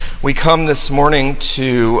We come this morning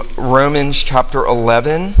to Romans chapter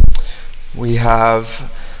 11. We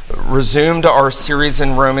have resumed our series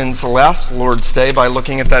in Romans last Lord's Day by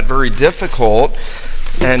looking at that very difficult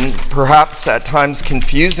and perhaps at times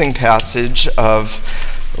confusing passage of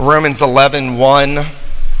Romans 11:1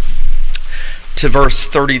 to verse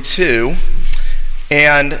 32.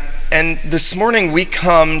 And this morning we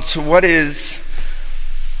come to what is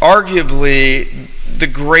arguably the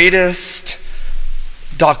greatest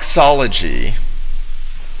doxology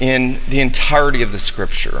in the entirety of the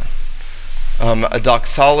Scripture. A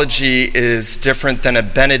doxology is different than a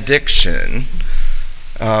benediction.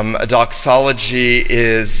 A doxology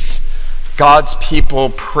is God's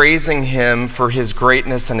people praising Him for His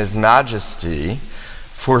greatness and His majesty,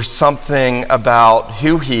 for something about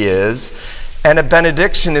who He is. And a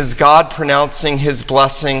benediction is God pronouncing His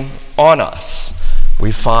blessing on us.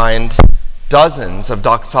 We find dozens of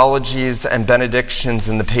doxologies and benedictions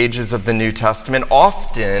in the pages of the New Testament.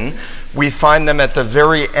 Often, we find them at the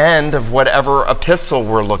very end of whatever epistle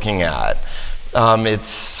we're looking at. It's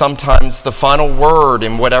sometimes the final word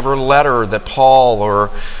in whatever letter that Paul or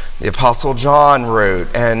the Apostle John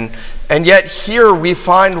wrote. And yet here we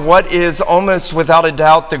find what is almost without a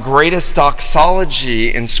doubt the greatest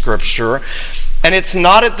doxology in Scripture. And it's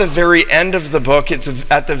not at the very end of the book, it's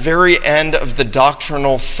at the very end of the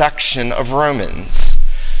doctrinal section of Romans.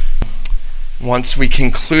 Once we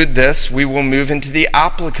conclude this, we will move into the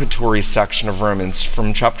applicatory section of Romans.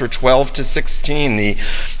 From chapter 12 to 16, the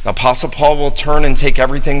Apostle Paul will turn and take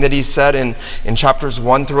everything that he said in chapters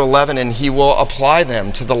 1 through 11, and he will apply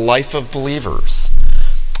them to the life of believers.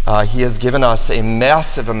 He has given us a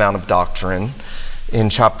massive amount of doctrine in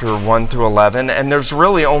chapter 1 through 11, and there's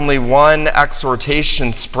really only one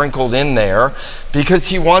exhortation sprinkled in there because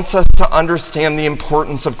he wants us to understand the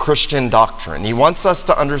importance of Christian doctrine. He wants us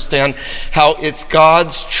to understand how it's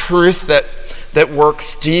God's truth that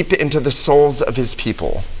works deep into the souls of His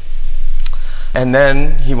people. And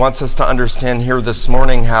then he wants us to understand here this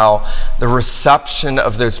morning how the reception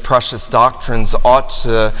of those precious doctrines ought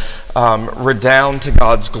to redound to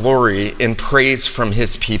God's glory in praise from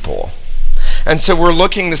His people. And so we're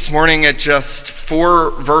looking this morning at just 4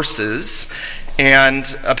 verses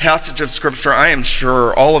and a passage of Scripture I am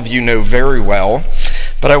sure all of you know very well.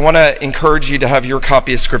 But I want to encourage you to have your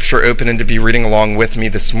copy of Scripture open and to be reading along with me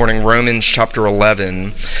this morning. Romans chapter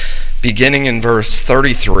 11, beginning in verse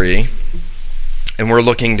 33. And we're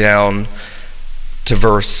looking down to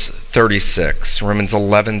verse 36. Romans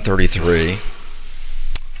 11:33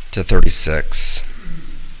 to 36.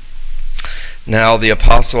 Now the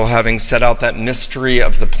apostle, having set out that mystery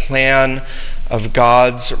of the plan of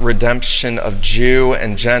God's redemption of Jew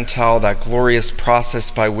and Gentile, that glorious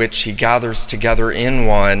process by which He gathers together in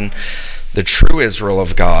one the true Israel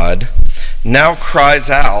of God, now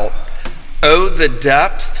cries out, "O the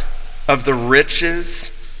depth of the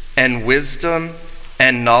riches and wisdom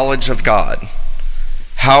and knowledge of God!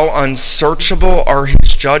 How unsearchable are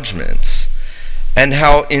His judgments, and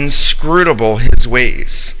how inscrutable His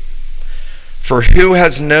ways! For who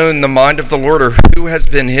has known the mind of the Lord, or who has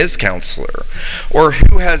been His counselor, or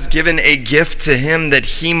who has given a gift to Him that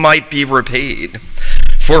He might be repaid?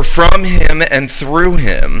 For from Him and through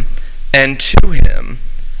Him and to Him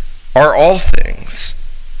are all things.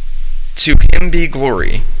 To Him be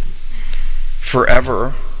glory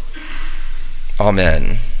forever.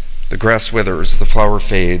 Amen." The grass withers, the flower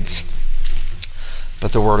fades,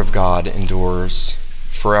 but the word of God endures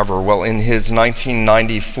forever. Well, in his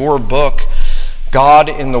 1994 book, God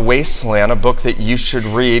in the Wasteland, a book that you should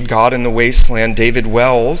read, God in the Wasteland, David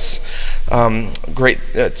Wells, great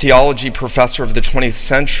theology professor of the 20th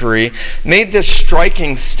century, made this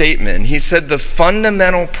striking statement. He said, "The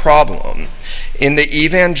fundamental problem in the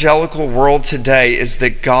evangelical world today is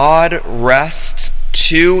that God rests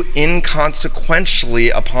too inconsequentially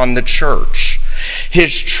upon the church.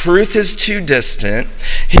 His truth is too distant.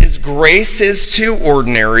 His grace is too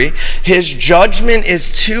ordinary. His judgment is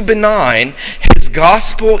too benign. His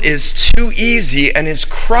gospel is too easy. And His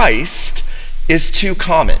Christ is too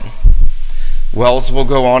common." Wells will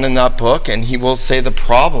go on in that book and he will say the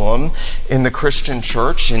problem in the Christian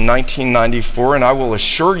church in 1994, and I will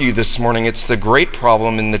assure you this morning it's the great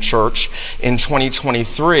problem in the church in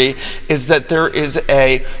 2023, is that there is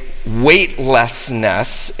a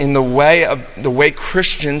weightlessness in the way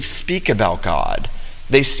Christians speak about God.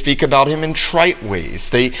 They speak about Him in trite ways.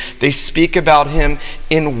 They speak about Him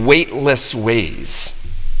in weightless ways.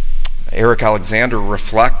 Eric Alexander,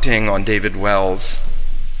 reflecting on David Wells,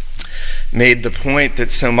 made the point that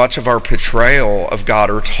so much of our portrayal of God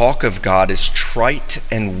or talk of God is trite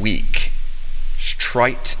and weak. It's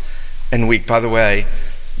trite and weak. By the way,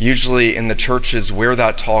 Usually in the churches where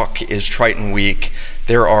that talk is trite and weak,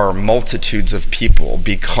 there are multitudes of people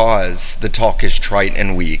because the talk is trite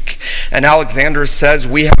and weak. And Alexander says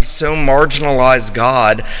we have so marginalized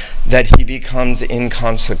God that he becomes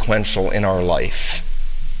inconsequential in our life.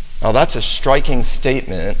 Now that's a striking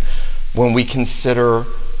statement when we consider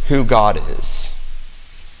who God is.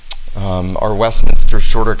 Our Westminster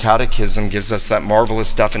Shorter Catechism gives us that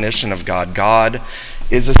marvelous definition of God. God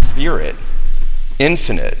is a spirit,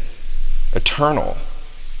 infinite, eternal,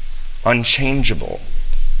 unchangeable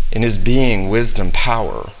in his being, wisdom,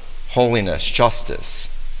 power, holiness, justice,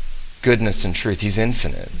 goodness, and truth. He's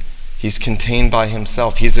infinite. He's contained by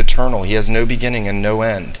himself. He's eternal. He has no beginning and no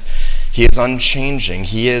end. He is unchanging.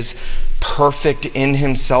 He is perfect in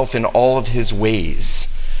himself in all of his ways.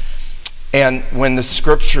 And when the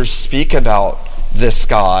scriptures speak about this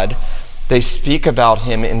God, they speak about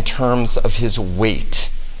him in terms of his weight,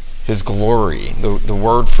 his glory. The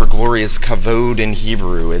word for glory is kavod in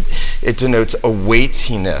Hebrew. It denotes a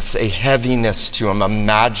weightiness, a heaviness to him, a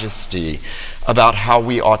majesty about how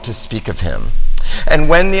we ought to speak of him. And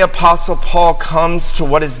when the Apostle Paul comes to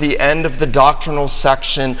what is the end of the doctrinal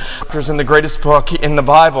section in the greatest book in the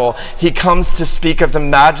Bible, he comes to speak of the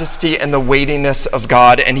majesty and the weightiness of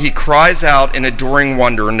God, and he cries out in adoring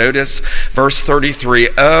wonder. Notice verse 33,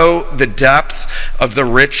 "Oh, the depth of the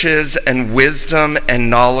riches and wisdom and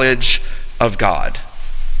knowledge of God."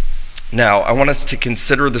 Now, I want us to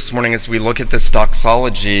consider this morning as we look at this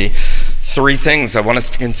doxology, three things. I want us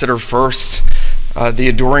to consider first the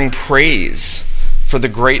adoring praise for the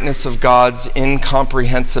greatness of God's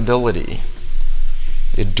incomprehensibility.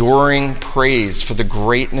 Adoring praise for the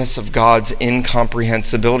greatness of God's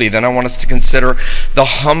incomprehensibility. Then I want us to consider the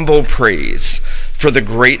humble praise for the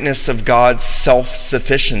greatness of God's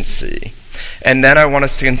self-sufficiency. And then I want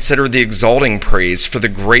us to consider the exalting praise for the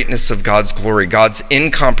greatness of God's glory, God's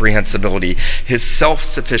incomprehensibility, his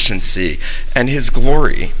self-sufficiency, and his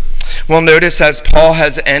glory. Well, notice as Paul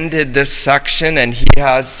has ended this section and he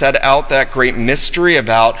has set out that great mystery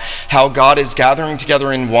about how God is gathering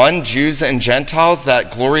together in one, Jews and Gentiles,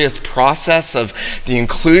 that glorious process of the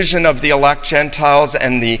inclusion of the elect Gentiles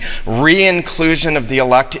and the re-inclusion of the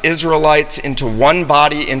elect Israelites into one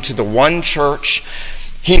body, into the one church.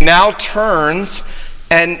 He now turns,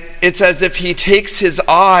 and it's as if he takes his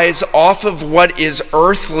eyes off of what is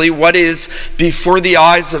earthly, what is before the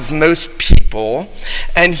eyes of most people,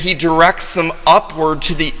 and he directs them upward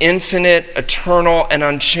to the infinite, eternal, and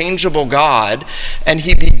unchangeable God, and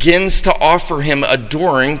he begins to offer him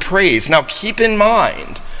adoring praise. Now keep in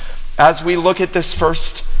mind, as we look at this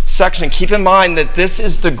first section, keep in mind that this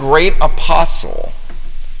is the great apostle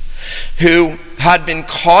who had been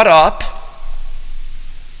caught up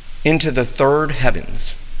into the third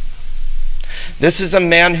heavens. This is a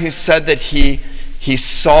man who said that he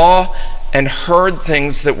saw and heard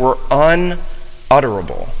things that were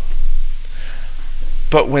unutterable.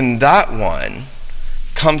 But when that one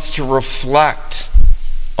comes to reflect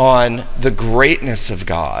on the greatness of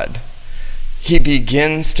God, he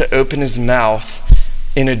begins to open his mouth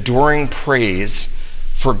in adoring praise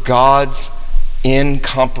for God's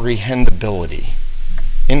incomprehensibility.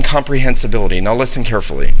 Incomprehensibility. Now listen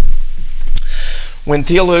carefully. When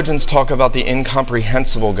theologians talk about the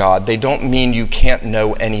incomprehensible God, they don't mean you can't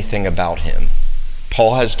know anything about him.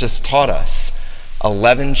 Paul has just taught us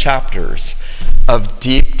 11 chapters of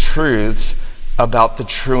deep truths about the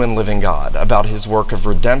true and living God, about his work of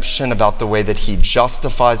redemption, about the way that he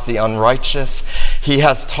justifies the unrighteous. He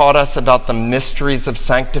has taught us about the mysteries of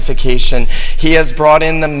sanctification. He has brought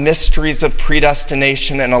in the mysteries of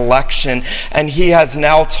predestination and election, and he has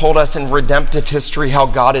now told us in redemptive history how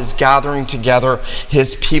God is gathering together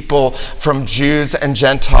his people from Jews and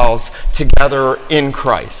Gentiles together in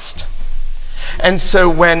Christ. And so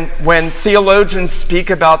when theologians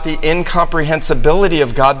speak about the incomprehensibility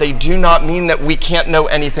of God, they do not mean that we can't know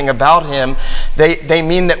anything about him. They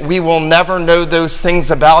mean that we will never know those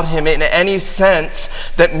things about him in any sense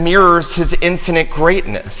that mirrors his infinite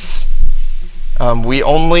greatness. We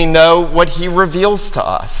only know what he reveals to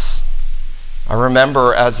us. I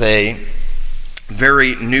remember as a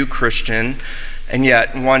very new Christian, and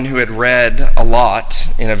yet one who had read a lot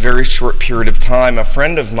in a very short period of time, a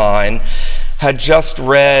friend of mine had just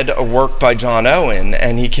read a work by John Owen,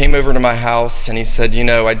 and he came over to my house and he said,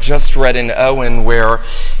 I just read in Owen where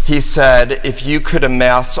he said, if you could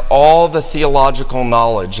amass all the theological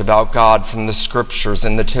knowledge about God from the scriptures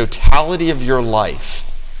in the totality of your life,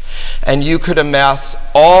 and you could amass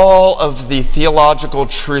all of the theological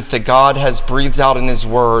truth that God has breathed out in his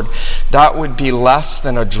word, that would be less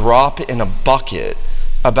than a drop in a bucket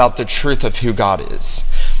about the truth of who God is.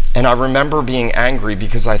 And I remember being angry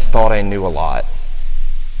because I thought I knew a lot.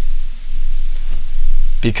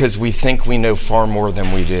 Because we think we know far more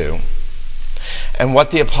than we do. And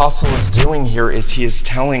what the apostle is doing here is he is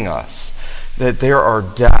telling us that there are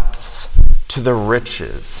depths to the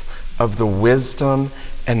riches of the wisdom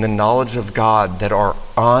and the knowledge of God that are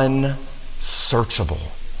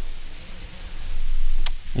unsearchable.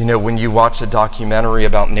 You know, when you watch a documentary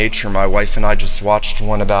about nature, my wife and I just watched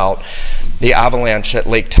one about the avalanche at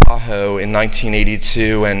Lake Tahoe in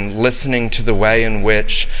 1982, and listening to the way in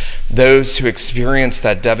which those who experienced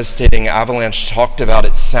that devastating avalanche talked about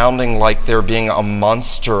it sounding like there being a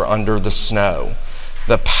monster under the snow.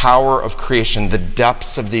 The power of creation, the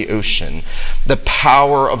depths of the ocean, the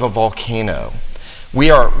power of a volcano. We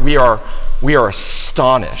are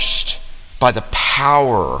astonished by the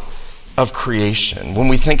power of creation. When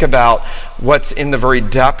we think about what's in the very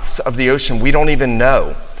depths of the ocean, we don't even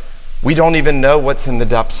know. We don't even know what's in the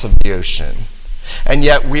depths of the ocean. And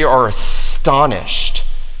yet we are astonished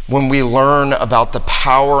when we learn about the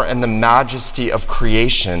power and the majesty of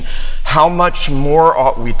creation. How much more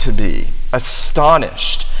ought we to be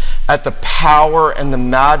astonished at the power and the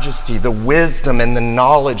majesty, the wisdom and the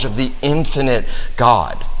knowledge of the infinite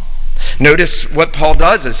God? Notice what Paul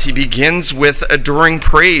does as he begins with adoring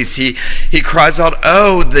praise. He cries out,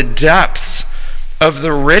 "Oh, the depths of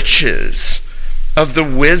the riches of the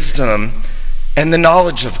wisdom and the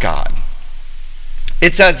knowledge of God."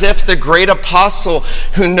 It's as if the great apostle,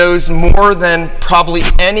 who knows more than probably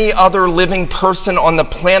any other living person on the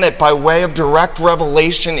planet by way of direct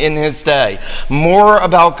revelation in his day, more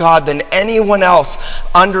about God than anyone else,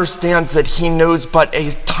 understands that he knows but a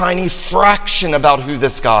tiny fraction about who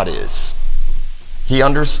this God is. He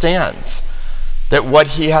understands that what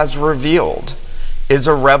he has revealed is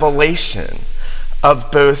a revelation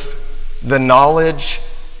of both the knowledge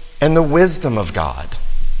and the wisdom of God.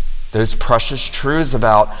 Those precious truths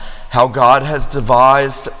about how God has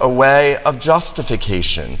devised a way of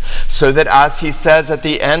justification, so that, as he says at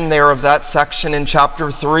the end there of that section in chapter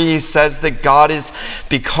 3, he says that God is,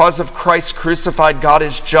 because of Christ crucified, God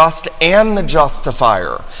is just and the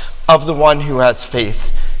justifier of the one who has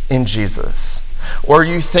faith in Jesus. Or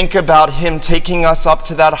you think about him taking us up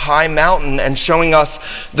to that high mountain and showing us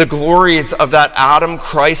the glories of that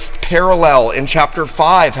Adam-Christ parallel in chapter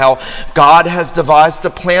 5, how God has devised a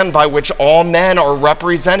plan by which all men are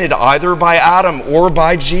represented either by Adam or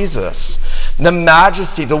by Jesus. The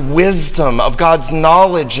majesty, the wisdom of God's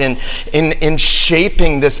knowledge in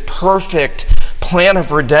shaping this perfect plan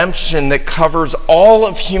of redemption that covers all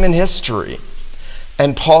of human history.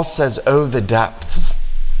 And Paul says, "Oh, the depths.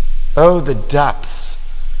 Oh, the depths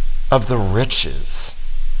of the riches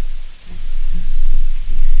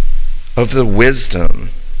of the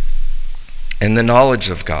wisdom and the knowledge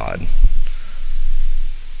of God."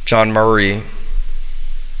 John Murray,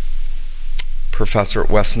 professor at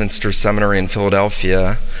Westminster Seminary in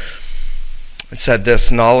Philadelphia, said this: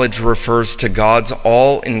 "Knowledge refers to God's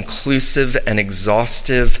all-inclusive and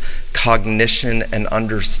exhaustive cognition and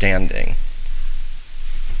understanding."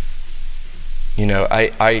 You know,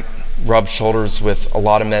 I rub shoulders with a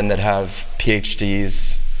lot of men that have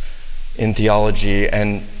PhDs in theology,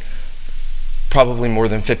 and probably more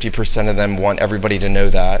than 50% of them want everybody to know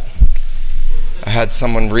that. I had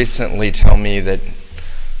someone recently tell me that,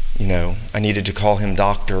 you know, I needed to call him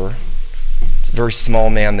doctor. It's a very small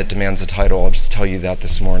man that demands a title. I'll just tell you that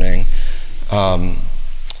this morning.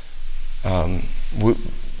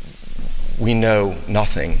 We know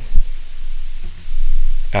nothing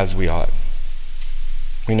as we ought.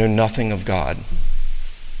 We know nothing of God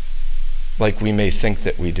like we may think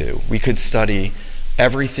that we do. We could study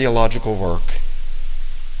every theological work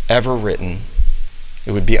ever written.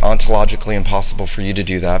 It would be ontologically impossible for you to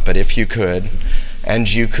do that, but if you could, and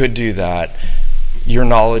you could do that, your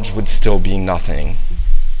knowledge would still be nothing.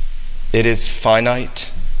 It is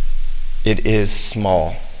finite. It is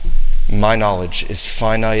small. My knowledge is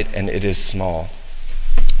finite and it is small.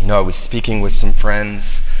 You know, I was speaking with some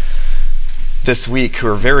friends this week who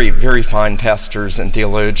are very, very fine pastors and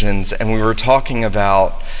theologians, and we were talking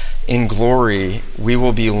about, in glory, we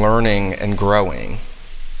will be learning and growing.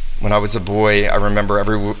 When I was a boy, I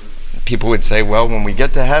remember people would say, well, when we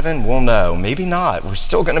get to heaven, we'll know. Maybe not. We're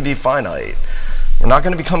still going to be finite. We're not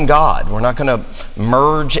going to become God. We're not going to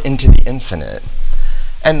merge into the infinite.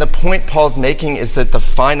 And the point Paul's making is that the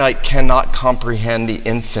finite cannot comprehend the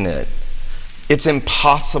infinite. It's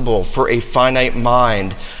impossible for a finite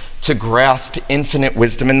mind to grasp infinite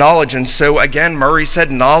wisdom and knowledge. And so again, Murray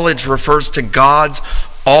said knowledge refers to God's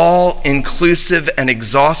all-inclusive and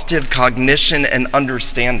exhaustive cognition and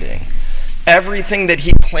understanding. everything that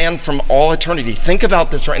he planned from all eternity. Think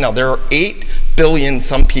about this right now. There are 8 billion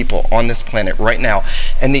some people on this planet right now,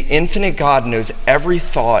 and the infinite God knows every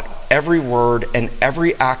thought, every word, and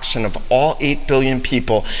every action of all 8 billion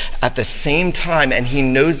people at the same time, and he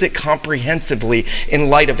knows it comprehensively in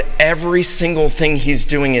light of every single thing he's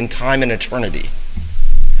doing in time and eternity.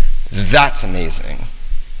 That's amazing.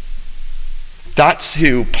 That's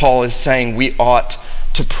who Paul is saying we ought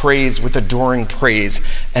to praise with adoring praise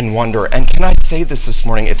and wonder. And can I say this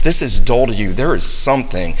morning, if this is dull to you, there is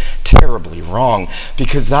something terribly wrong,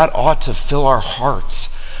 because that ought to fill our hearts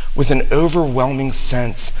with an overwhelming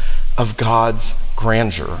sense of God's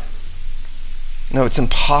grandeur. No, it's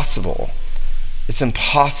impossible. It's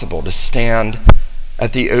impossible to stand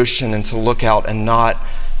at the ocean and to look out and not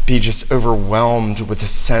be just overwhelmed with a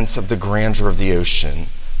sense of the grandeur of the ocean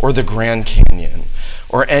or the Grand Canyon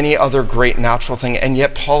or any other great natural thing. And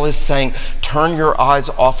yet Paul is saying, turn your eyes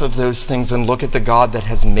off of those things and look at the God that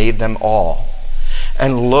has made them all.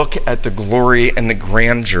 And look at the glory and the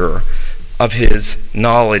grandeur of his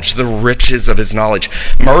knowledge, the riches of his knowledge.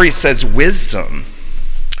 Murray says wisdom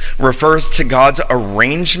refers to God's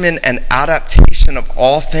arrangement and adaptation of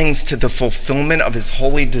all things to the fulfillment of his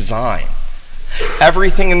holy design.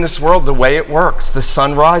 Everything in this world, the way it works, the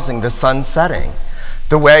sun rising, the sun setting,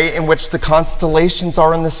 the way in which the constellations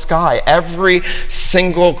are in the sky, every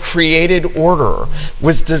single created order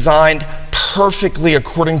was designed perfectly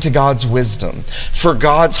according to God's wisdom, for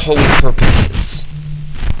God's holy purposes.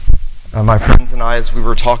 My friends and I, as we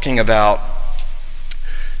were talking about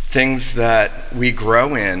things that we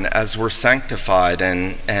grow in as we're sanctified,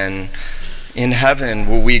 and in heaven,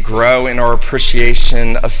 will we grow in our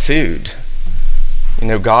appreciation of food? You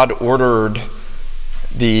know, God ordered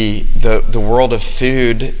the world of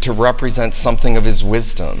food to represent something of his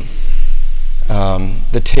wisdom,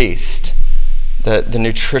 the taste, the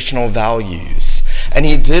nutritional values. And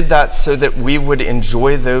he did that so that we would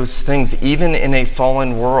enjoy those things even in a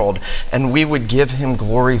fallen world, and we would give him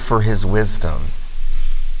glory for his wisdom.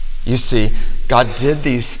 You see, God did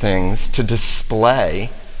these things to display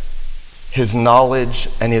his knowledge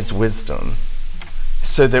and his wisdom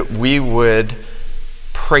so that we would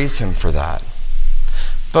praise him for that.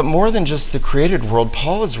 But more than just the created world,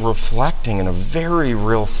 Paul is reflecting in a very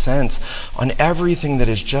real sense on everything that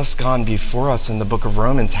has just gone before us in the book of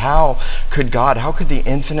Romans. How could the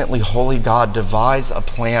infinitely holy God devise a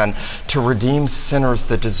plan to redeem sinners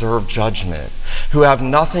that deserve judgment, who have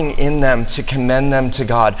nothing in them to commend them to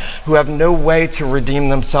God, who have no way to redeem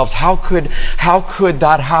themselves? How could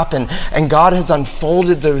that happen? And God has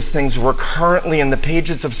unfolded those things recurrently in the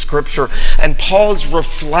pages of Scripture, and Paul is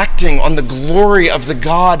reflecting on the glory of the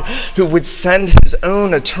God who would send his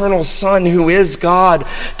own eternal Son, who is God,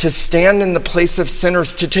 to stand in the place of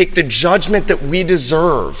sinners, to take the judgment that we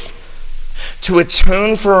deserve, to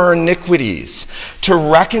atone for our iniquities, to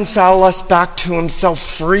reconcile us back to himself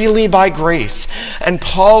freely by grace. And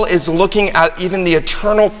Paul is looking at even the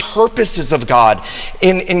eternal purposes of God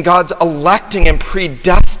in God's electing and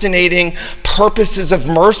predestinating purposes of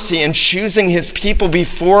mercy and choosing his people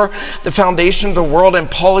before the foundation of the world. And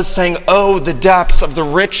Paul is saying, oh, the depths of the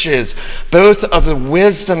riches, both of the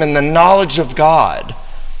wisdom and the knowledge of God.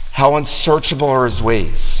 How unsearchable are his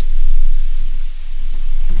ways.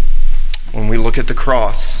 When we look at the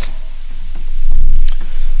cross,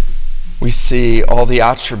 we see all the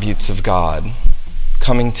attributes of God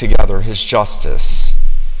coming together, his justice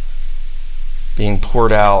being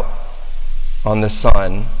poured out on the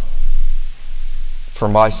Son for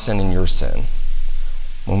my sin and your sin.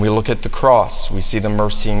 When we look at the cross, we see the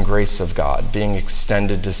mercy and grace of God being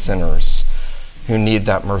extended to sinners who need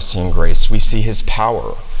that mercy and grace. We see his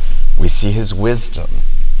power. We see his wisdom.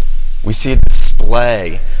 We see a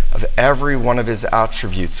display of every one of his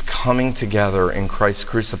attributes coming together in Christ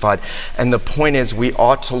crucified. And the point is, we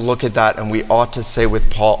ought to look at that and we ought to say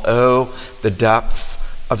with Paul, oh, the depths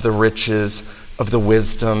of the riches of the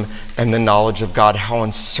wisdom and the knowledge of God. How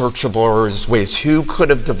unsearchable are his ways. Who could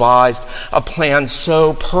have devised a plan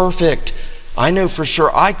so perfect? I know for sure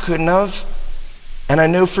I couldn't have, and I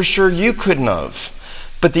know for sure you couldn't have.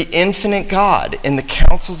 But the infinite God in the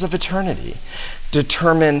councils of eternity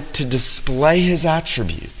determined to display his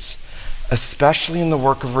attributes, especially in the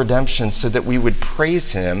work of redemption, so that we would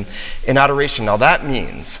praise him in adoration. Now that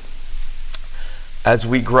means, as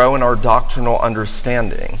we grow in our doctrinal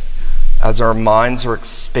understanding, as our minds are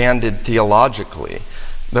expanded theologically,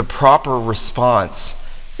 the proper response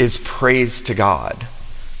is praise to God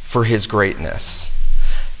for his greatness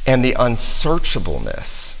and the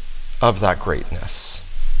unsearchableness of that greatness.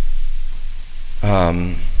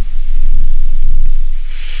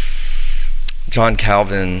 John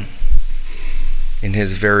Calvin in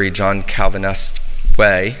his very John Calvinist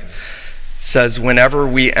way, says, whenever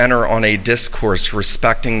we enter on a discourse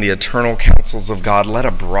respecting the eternal counsels of God, let a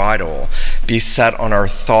bridle be set on our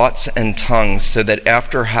thoughts and tongues, so that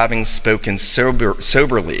after having spoken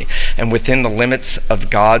soberly and within the limits of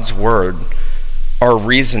God's word, our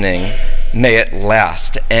reasoning may at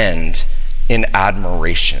last end in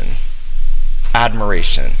admiration.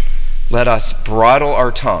 Admiration. Let us bridle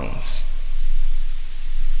our tongues.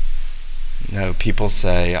 No, people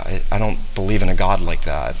say, I don't believe in a God like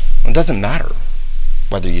that. It doesn't matter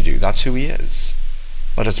whether you do. That's who he is.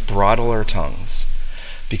 Let us bridle our tongues,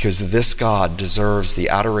 because this God deserves the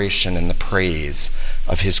adoration and the praise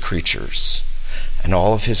of his creatures and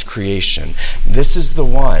all of his creation. This is the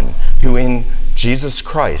one who in Jesus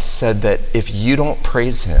Christ said that if you don't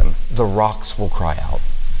praise him, the rocks will cry out.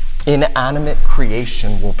 Inanimate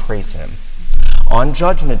creation will praise him. On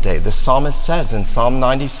Judgment Day, the psalmist says in Psalm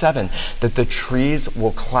 97 that the trees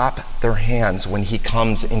will clap their hands when he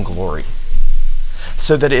comes in glory.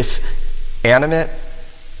 So that if animate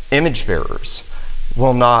image bearers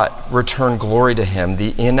will not return glory to him,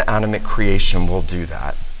 the inanimate creation will do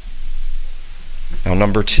that. Now,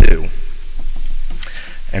 number two,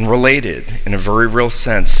 and related in a very real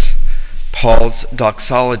sense, Paul's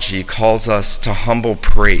doxology calls us to humble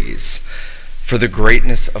praise for the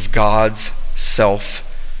greatness of God's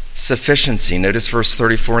self-sufficiency. Notice verse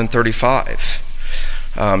 34 and 35.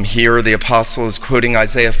 Here the apostle is quoting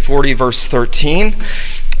Isaiah 40 verse 13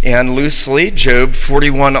 and loosely Job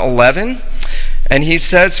 41:11. And he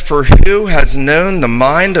says, for who has known the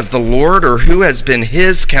mind of the Lord, or who has been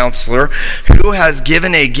his counselor, who has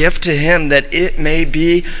given a gift to him that it may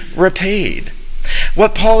be repaid?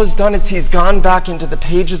 What Paul has done is he's gone back into the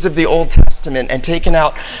pages of the Old Testament and taken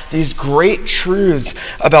out these great truths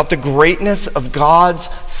about the greatness of God's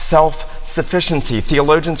self-sufficiency.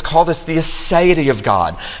 Theologians call this the aseity of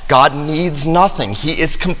God. God needs nothing. He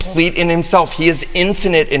is complete in himself. He is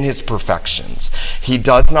infinite in his perfections. He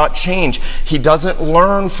does not change. He doesn't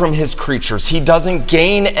learn from his creatures. He doesn't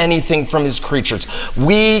gain anything from his creatures.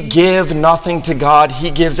 We give nothing to God. He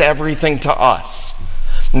gives everything to us.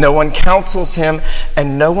 No one counsels him,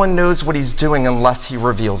 and no one knows what he's doing unless he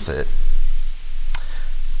reveals it.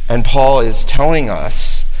 And Paul is telling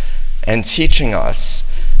us and teaching us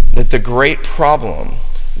that the great problem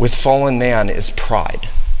with fallen man is pride.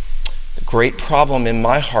 The great problem in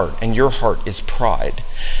my heart and your heart is pride.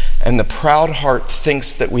 And the proud heart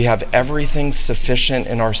thinks that we have everything sufficient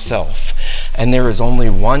in ourselves. And there is only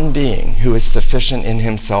one being who is sufficient in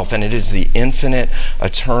himself, and it is the infinite,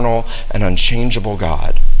 eternal, and unchangeable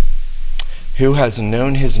God. Who has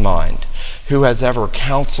known his mind? Who has ever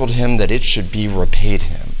counseled him that it should be repaid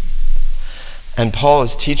him? And Paul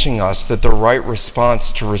is teaching us that the right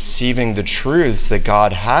response to receiving the truths that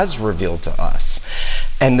God has revealed to us,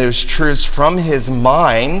 and those truths from his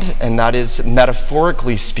mind, and that is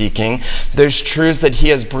metaphorically speaking, those truths that he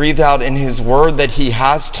has breathed out in his word that he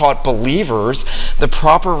has taught believers, the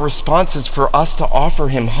proper response is for us to offer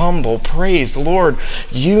him humble praise. Lord,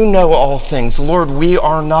 you know all things. Lord, we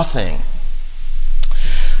are nothing.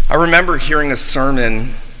 I remember hearing a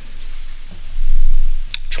sermon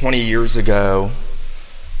 20 years ago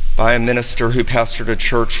by a minister who pastored a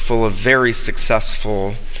church full of very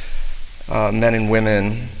successful men and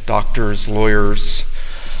women, doctors, lawyers,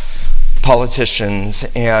 politicians,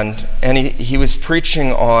 and he was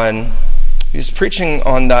preaching on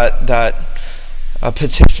that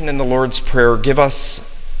petition in the Lord's Prayer, give us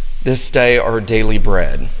this day our daily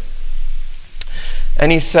bread.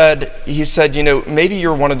 And he said, maybe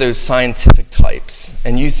you're one of those scientific types,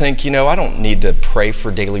 and you think, I don't need to pray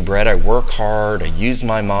for daily bread. I work hard. I use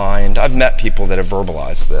my mind. I've met people that have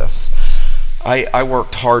verbalized this. I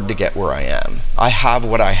worked hard to get where I am. I have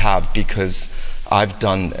what I have because I've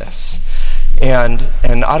done this. And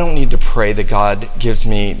I don't need to pray that God gives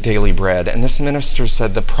me daily bread. And this minister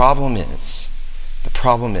said, the problem is,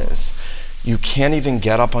 you can't even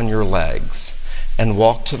get up on your legs and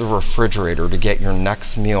walk to the refrigerator to get your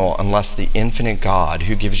next meal unless the infinite God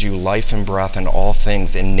who gives you life and breath and all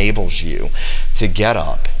things enables you to get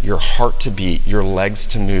up, your heart to beat, your legs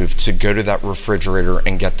to move, to go to that refrigerator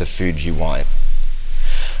and get the food you want.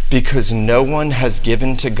 Because no one has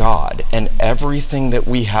given to God, and everything that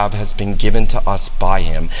we have has been given to us by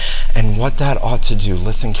him. And what that ought to do,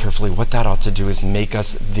 listen carefully, what that ought to do is make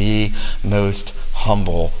us the most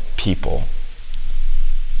humble people.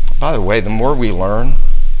 By the way, the more we learn,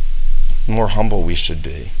 the more humble we should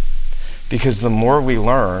be. Because the more we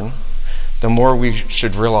learn, the more we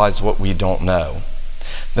should realize what we don't know.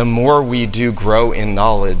 The more we do grow in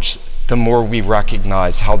knowledge, the more we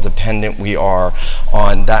recognize how dependent we are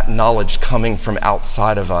on that knowledge coming from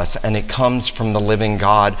outside of us, and it comes from the living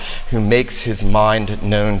God who makes his mind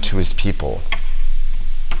known to his people.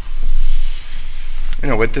 You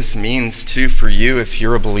know what this means too for you, if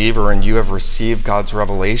you're a believer and you have received God's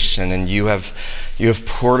revelation and you have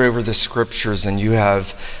poured over the scriptures and you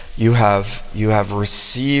have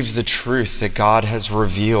received the truth that God has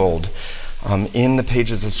revealed in the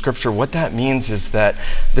pages of scripture. What that means is that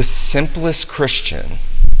the simplest Christian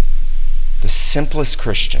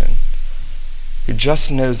who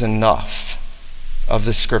just knows enough of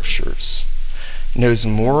the scriptures knows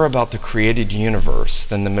more about the created universe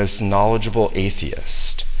than the most knowledgeable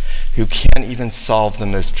atheist who can't even solve the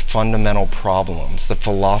most fundamental problems that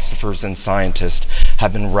philosophers and scientists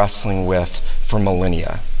have been wrestling with for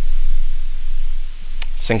millennia.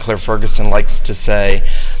 Sinclair Ferguson likes to say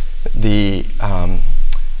the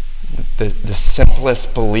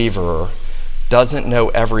simplest believer doesn't know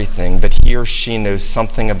everything, but he or she knows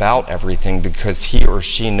something about everything because he or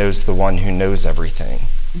she knows the one who knows everything.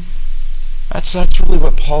 That's really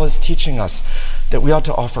what Paul is teaching us, that we ought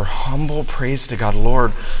to offer humble praise to God.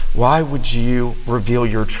 Lord, why would you reveal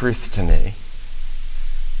your truth to me?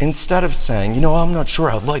 Instead of saying, I'm not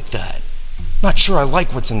sure I like that. I'm not sure I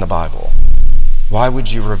like what's in the Bible. Why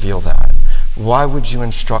would you reveal that? Why would you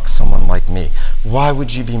instruct someone like me? Why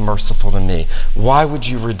would you be merciful to me? Why would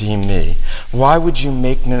you redeem me? Why would you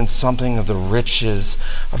make known something of the riches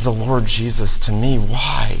of the Lord Jesus to me?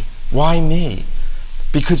 Why? Why me?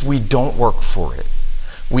 Because we don't work for it.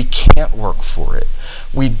 We can't work for it.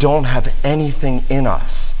 We don't have anything in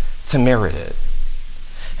us to merit it.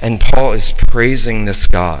 And Paul is praising this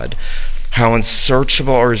God. How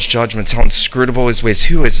unsearchable are his judgments, how inscrutable his ways.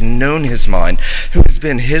 Who has known his mind? Who has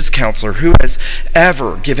been his counselor? Who has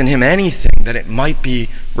ever given him anything that it might be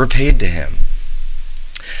repaid to him?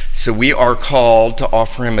 So we are called to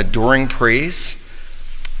offer him adoring praise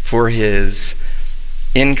for his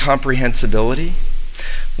incomprehensibility.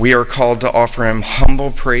 We are called to offer him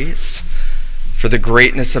humble praise for the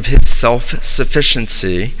greatness of his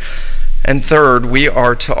self-sufficiency. And third, we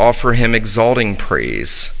are to offer him exalting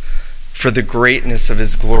praise for the greatness of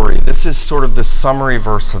his glory. This is sort of the summary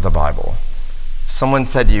verse of the Bible. Someone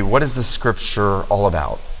said to you, what is the scripture all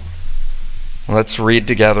about? Let's read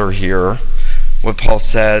together here what Paul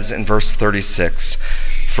says in verse 36.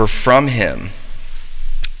 For from him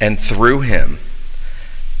and through him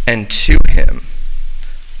and to him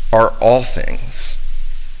are all things.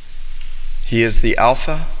 He is the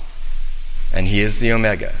Alpha and he is the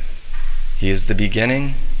Omega. He is the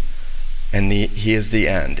beginning and he is the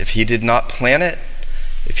end. If he did not plan it,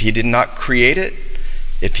 if he did not create it,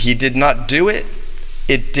 if he did not do it,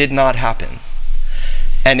 it did not happen.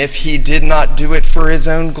 And if he did not do it for his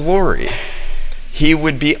own glory, he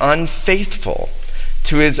would be unfaithful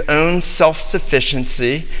to his own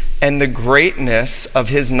self-sufficiency and the greatness of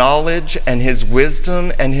his knowledge and his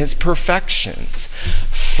wisdom and his perfections.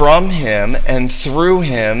 From him and through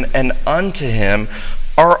him and unto him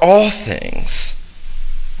are all things.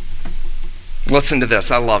 Listen to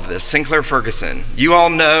this. I love this. Sinclair Ferguson. You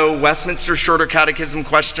all know Westminster Shorter Catechism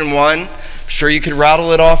question 1. I'm sure you could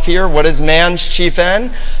rattle it off here. What is man's chief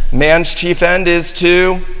end? Man's chief end is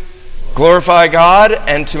to glorify God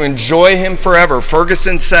and to enjoy him forever.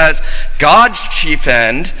 Ferguson says God's chief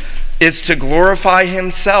end is to glorify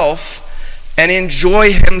himself and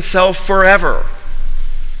enjoy himself forever.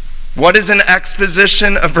 What is an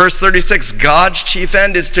exposition of verse 36? God's chief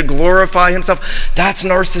end is to glorify himself. That's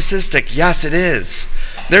narcissistic. Yes, it is.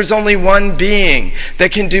 There's only one being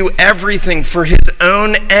that can do everything for his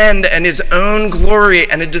own end and his own glory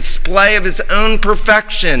and a display of his own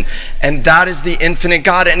perfection, and that is the infinite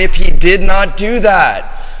God. And if he did not do that,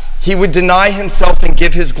 he would deny himself and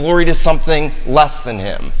give his glory to something less than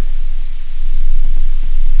him.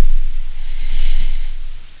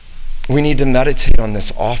 We need to meditate on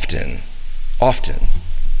this often.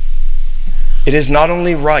 It is not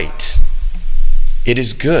only right, it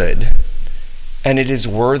is good, and it is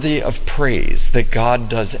worthy of praise that God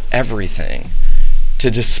does everything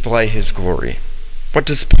to display his glory. What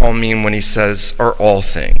does Paul mean when he says, are all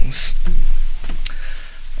things?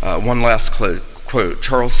 One last quote.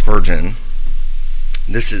 Charles Spurgeon.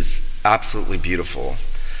 This is absolutely beautiful.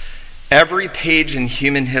 Every page in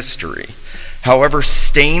human history, however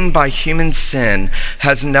stained by human sin,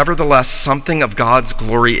 has nevertheless something of God's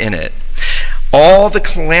glory in it. All the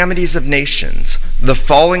calamities of nations, the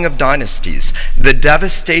falling of dynasties, the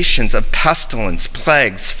devastations of pestilence,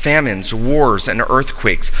 plagues, famines, wars, and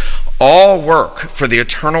earthquakes, all work for the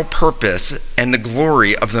eternal purpose and the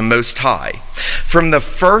glory of the Most High. From the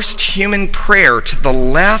first human prayer to the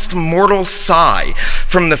last mortal sigh,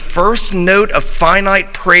 from the first note of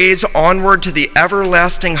finite praise onward to the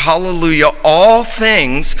everlasting hallelujah, all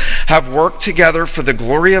things have worked together for the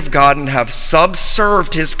glory of God and have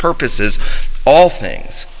subserved his purposes. All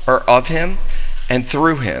things are of him and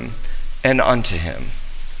through him and unto him.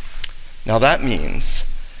 Now that means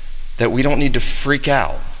that we don't need to freak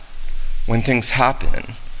out when things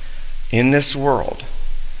happen in this world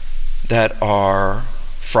that are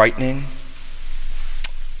frightening,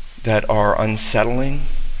 that are unsettling,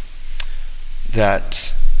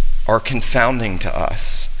 that are confounding to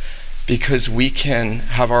us, because we can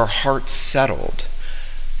have our hearts settled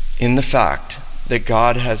in the fact that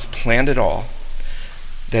God has planned it all,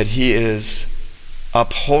 that he is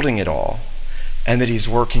upholding it all, and that he's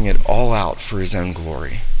working it all out for his own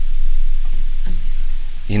glory.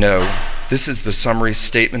 You know, this is the summary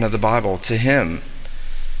statement of the Bible. To him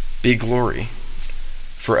be glory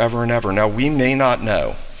forever and ever. Now, we may not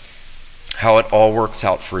know how it all works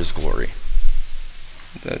out for his glory.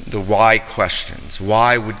 The why questions.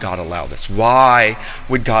 Why would God allow this? Why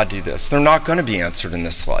would God do this? They're not going to be answered in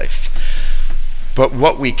this life. But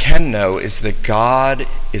what we can know is that God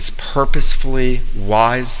is purposefully,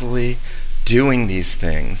 wisely doing these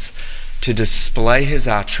things to display his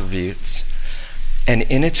attributes. And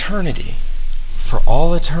in eternity, for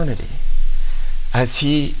all eternity, as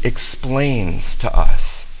he explains to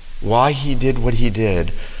us why he did what he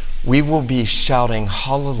did, we will be shouting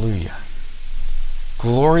hallelujah.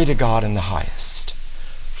 Glory to God in the highest.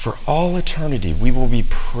 For all eternity, we will be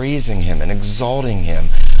praising him and exalting him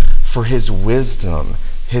for his wisdom,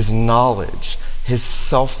 his knowledge, his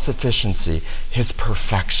self-sufficiency, his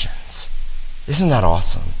perfections. Isn't that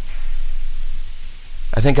awesome?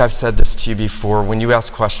 I think I've said this to you before. When you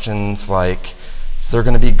ask questions like, is there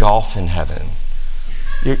going to be golf in heaven?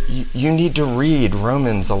 You need to read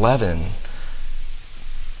Romans 11,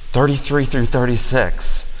 33 through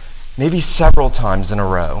 36, maybe several times in a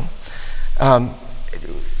row.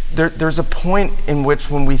 There's a point in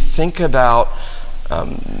which when we think about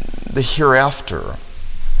the hereafter,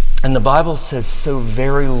 and the Bible says so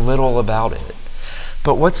very little about it,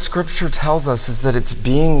 but what Scripture tells us is that it's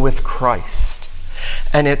being with Christ.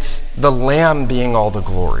 And it's the Lamb being all the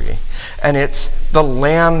glory. And it's the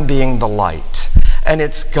Lamb being the light. And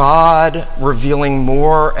it's God revealing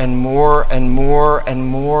more and more and more and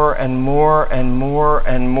more and more and more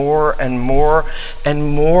and more and more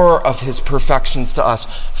and more of his perfections to us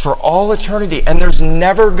for all eternity. And there's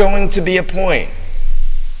never going to be a point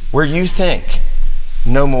where you think,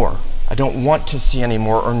 no more. I don't want to see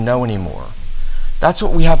anymore or know anymore. That's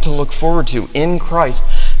what we have to look forward to. In Christ,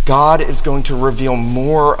 God is going to reveal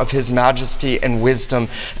more of his majesty and wisdom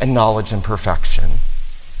and knowledge and perfection.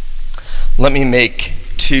 Let me make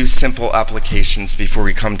two simple applications before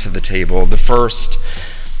we come to the table. The first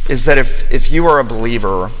is that if you are a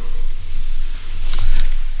believer,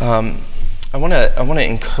 I want to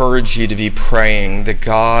encourage you to be praying that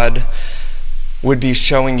God would be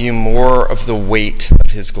showing you more of the weight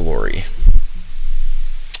of his glory.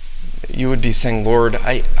 You would be saying, Lord,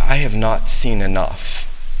 I have not seen enough.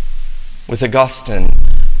 With Augustine,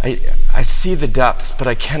 I see the depths, but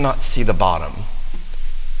I cannot see the bottom.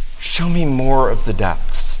 Show me more of the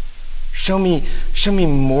depths. Show me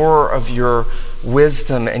more of your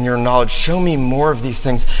wisdom and your knowledge. Show me more of these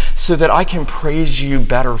things so that I can praise you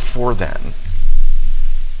better for them.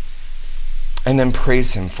 And then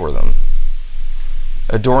praise him for them.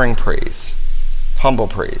 Adoring praise, humble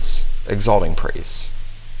praise, exalting praise.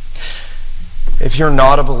 If you're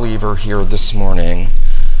not a believer here this morning,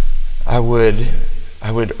 I would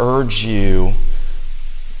urge you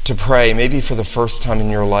to pray, maybe for the first time in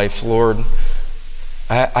your life, Lord,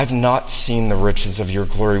 I've not seen the riches of your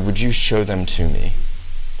glory. Would you show them to me?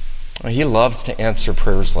 He loves to answer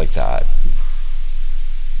prayers like that.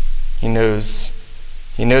 He knows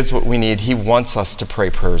what we need. He wants us to pray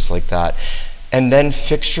prayers like that. And then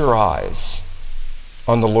fix your eyes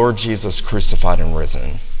on the Lord Jesus crucified and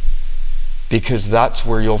risen, because that's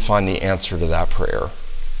where you'll find the answer to that prayer.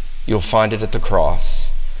 You'll find it at the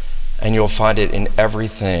cross, and you'll find it in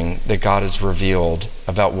everything that God has revealed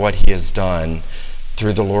about what he has done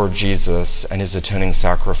through the Lord Jesus and his atoning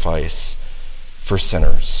sacrifice for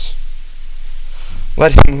sinners.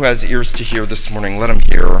 Let him who has ears to hear this morning, let him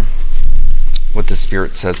hear what the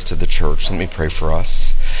Spirit says to the church. Let me pray for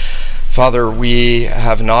us. Father, we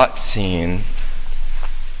have not seen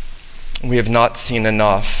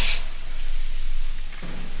enough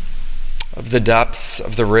of the depths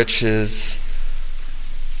of the riches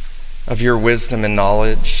of your wisdom and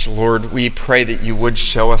knowledge. Lord, we pray that you would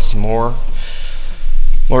show us more.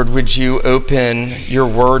 Lord, would you open your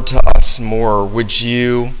word to us more? Would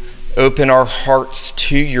you open our hearts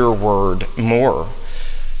to your word more?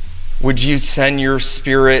 Would you send your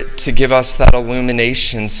Spirit to give us that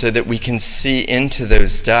illumination so that we can see into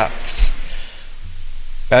those depths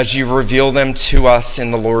as you reveal them to us in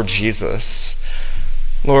the Lord Jesus?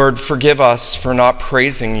 Lord, forgive us for not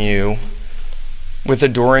praising you with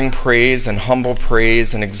adoring praise and humble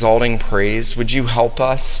praise and exalting praise. Would you help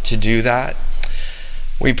us to do that?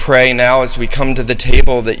 We pray now as we come to the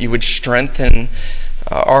table that you would strengthen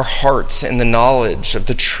our hearts in the knowledge of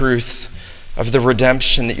the truth of the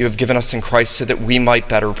redemption that you have given us in Christ so that we might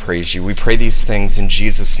better praise you. We pray these things in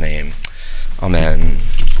Jesus' name. Amen.